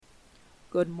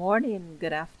Good morning,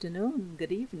 good afternoon,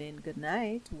 good evening, good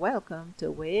night. Welcome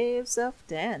to Waves of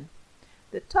 10.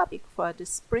 The topic for the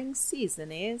spring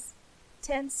season is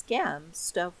 10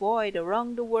 scams to avoid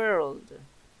around the world.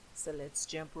 So let's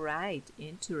jump right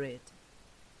into it.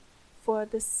 For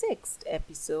the sixth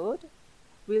episode,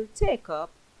 we'll take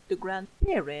up the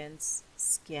grandparents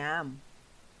scam.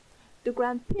 The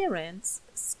grandparents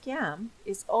scam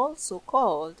is also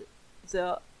called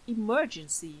the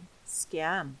emergency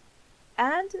scam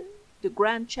and the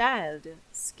grandchild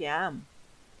scam.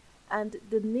 And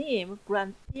the name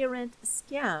grandparent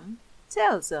scam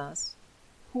tells us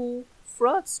who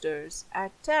fraudsters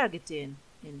are targeting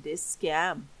in this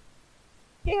scam.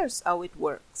 Here's how it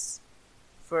works.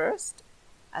 First,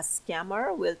 a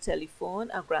scammer will telephone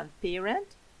a grandparent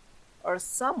or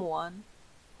someone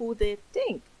who they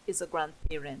think is a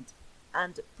grandparent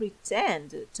and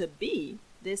pretend to be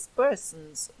this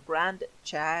person's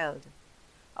grandchild.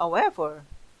 However,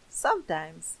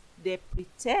 sometimes they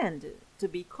pretend to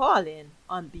be calling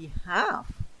on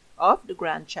behalf of the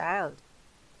grandchild.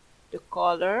 The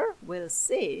caller will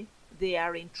say they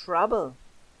are in trouble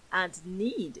and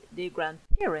need their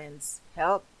grandparents'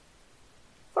 help.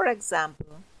 For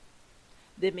example,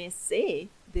 they may say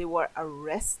they were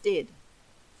arrested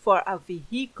for a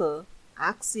vehicle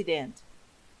accident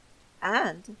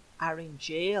and are in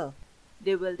jail.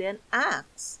 They will then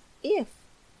ask if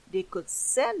they could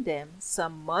send them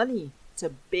some money to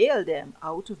bail them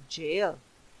out of jail.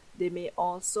 They may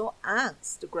also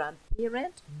ask the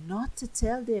grandparent not to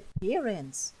tell their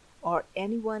parents or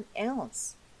anyone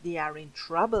else they are in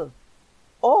trouble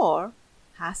or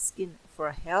asking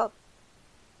for help.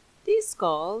 These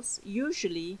calls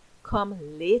usually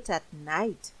come late at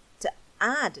night to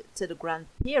add to the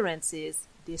grandparents'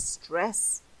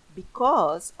 distress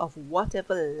because of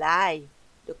whatever lie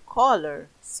the caller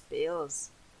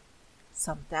spills.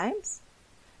 Sometimes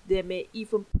they may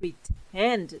even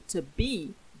pretend to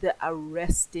be the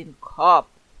arresting cop.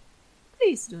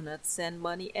 Please do not send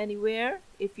money anywhere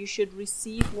if you should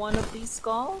receive one of these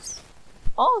calls.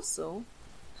 Also,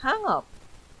 hang up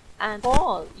and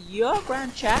call your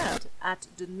grandchild at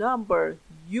the number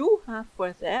you have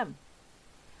for them.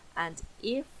 And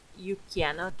if you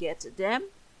cannot get them,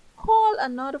 call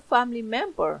another family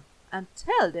member and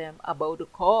tell them about the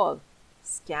call.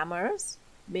 Scammers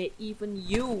may even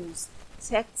use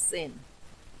texting,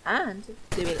 and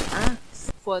they will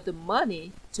ask for the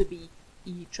money to be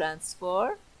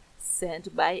e-transfer,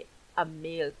 sent by a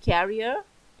mail carrier,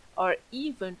 or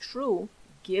even through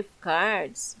gift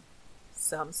cards.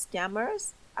 Some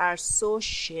scammers are so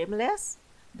shameless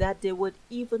that they would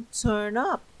even turn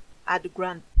up at the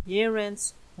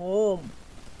grandparents' home,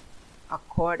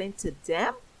 according to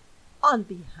them, on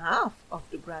behalf of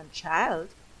the grandchild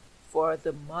for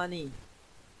the money.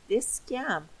 This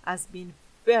scam has been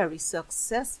very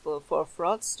successful for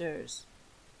fraudsters.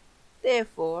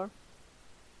 Therefore,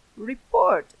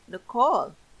 report the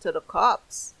call to the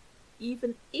cops,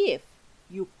 even if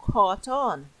you caught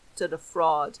on to the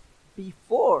fraud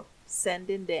before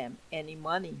sending them any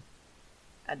money.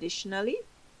 Additionally,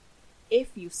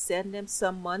 if you send them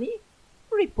some money,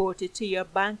 report it to your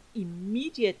bank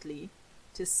immediately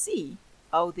to see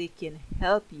how they can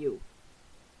help you.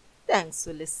 Thanks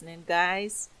for listening,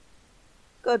 guys.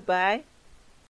 Goodbye.